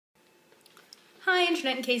Hi,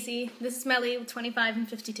 Internet and Casey. This is Meli with 25 and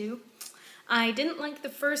 52. I didn't like the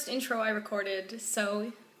first intro I recorded,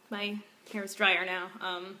 so my hair is drier now,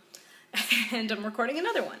 and I'm recording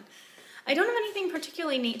another one. I don't have anything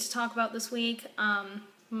particularly neat to talk about this week.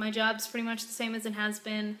 My job's pretty much the same as it has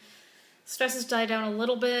been. Stress has died down a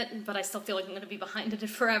little bit, but I still feel like I'm going to be behind it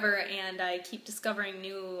forever, and I keep discovering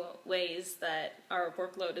new ways that our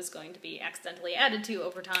workload is going to be accidentally added to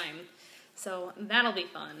over time. So that'll be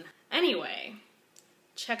fun. Anyway,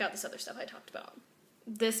 check out this other stuff I talked about.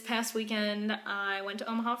 This past weekend, I went to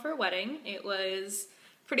Omaha for a wedding. It was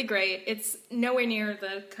pretty great. It's nowhere near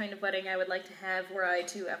the kind of wedding I would like to have were I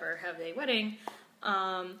to ever have a wedding.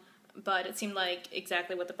 But it seemed like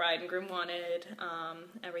exactly what the bride and groom wanted.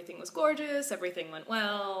 Everything was gorgeous, everything went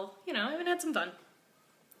well, you know, I even had some fun.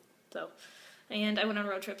 And I went on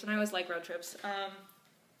road trips, and I always like road trips.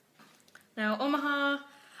 Now, Omaha,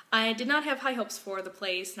 I did not have high hopes for the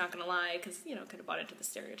place, not gonna lie, because, you know, kind of bought into the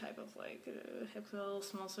stereotype of, like, Hicksville,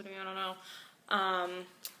 small city, I don't know.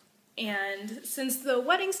 And since the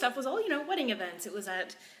wedding stuff was all, you know, wedding events, it was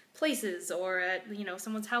at places or at, you know,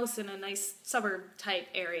 someone's house in a nice suburb type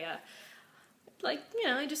area. Like, you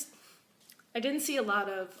know, I didn't see a lot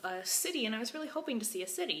of a city, and I was really hoping to see a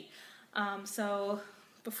city. So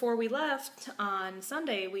before we left on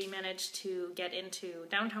Sunday, we managed to get into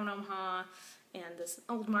downtown Omaha and this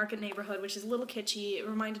old market neighborhood, which is a little kitschy. It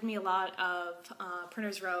reminded me a lot of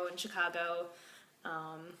Printers Row in Chicago.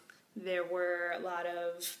 There were a lot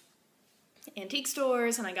of antique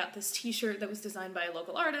stores, and I got this t-shirt that was designed by a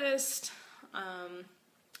local artist,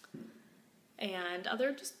 and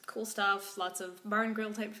other just cool stuff, lots of bar and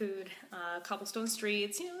grill type food, cobblestone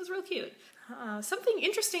streets, you know, it was real cute. Something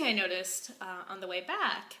interesting I noticed on the way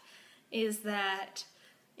back is that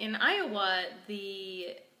in Iowa,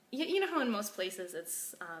 you know how in most places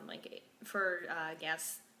it's like for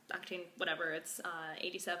gas, octane, whatever, it's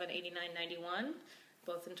 87, 89, 91.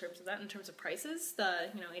 Both in terms of that, in terms of prices.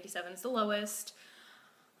 You know, 87 is the lowest,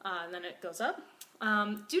 and then it goes up.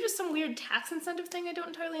 Due to some weird tax incentive thing I don't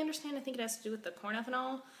entirely understand, I think it has to do with the corn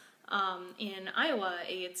ethanol. In Iowa,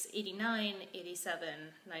 it's 89, 87,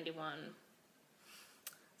 91.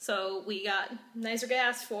 So we got nicer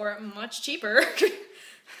gas for much cheaper.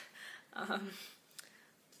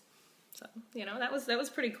 So, you know, that was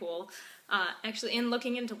pretty cool. Actually, in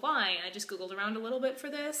looking into why, I just Googled around a little bit for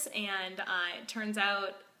this, and it turns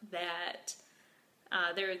out that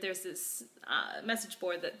there's this message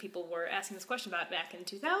board that people were asking this question about back in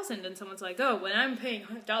 2000, and someone's like, oh, when I'm paying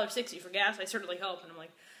 $1.60 for gas, I certainly hope. And I'm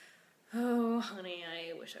like, oh, honey,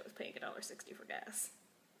 I wish I was paying $1.60 for gas.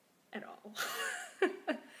 At all.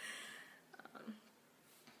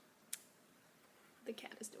 The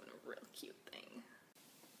cat is doing a real cute thing.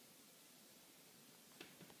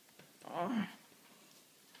 Oh.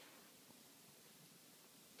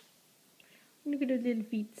 Look at those little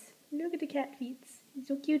feet. Look at the cat feet.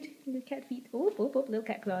 So cute. Little cat feet. Oh, oh, oh, little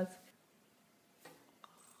cat claws.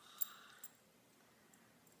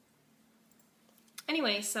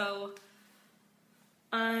 Anyway, so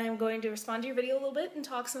I'm going to respond to your video a little bit and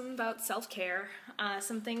talk some about self-care.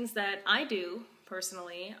 Some things that I do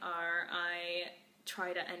personally are I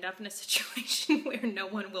try to end up in a situation where no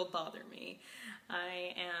one will bother me.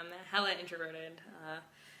 I am hella introverted,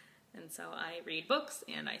 and so I read books,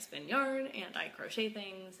 and I spin yarn, and I crochet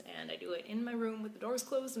things, and I do it in my room with the doors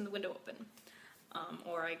closed and the window open.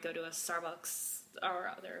 Or I go to a Starbucks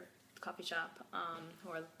or other coffee shop,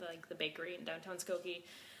 or like the bakery in downtown Skokie,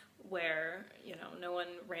 where, you know, no one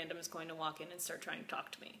random is going to walk in and start trying to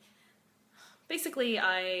talk to me. Basically,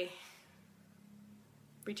 I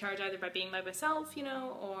recharge either by being by myself, you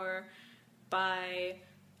know, or by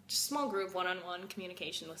just small group one-on-one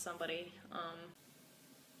communication with somebody.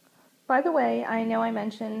 By the way, I know I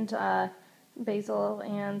mentioned basil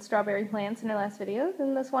and strawberry plants in our last videos,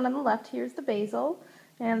 and this one on the left here is the basil,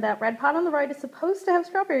 and that red pot on the right is supposed to have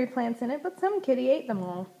strawberry plants in it, but some kitty ate them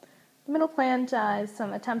all. The middle plant is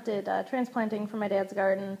some attempted transplanting from my dad's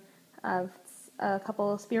garden of a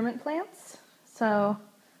couple of spearmint plants. So,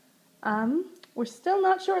 we're still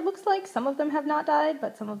not sure. It looks like some of them have not died,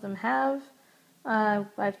 but some of them have.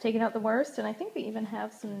 I've taken out the worst, and I think we even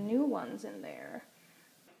have some new ones in there.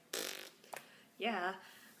 Yeah.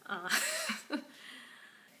 High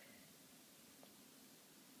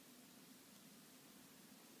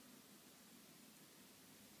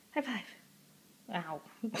five. Wow.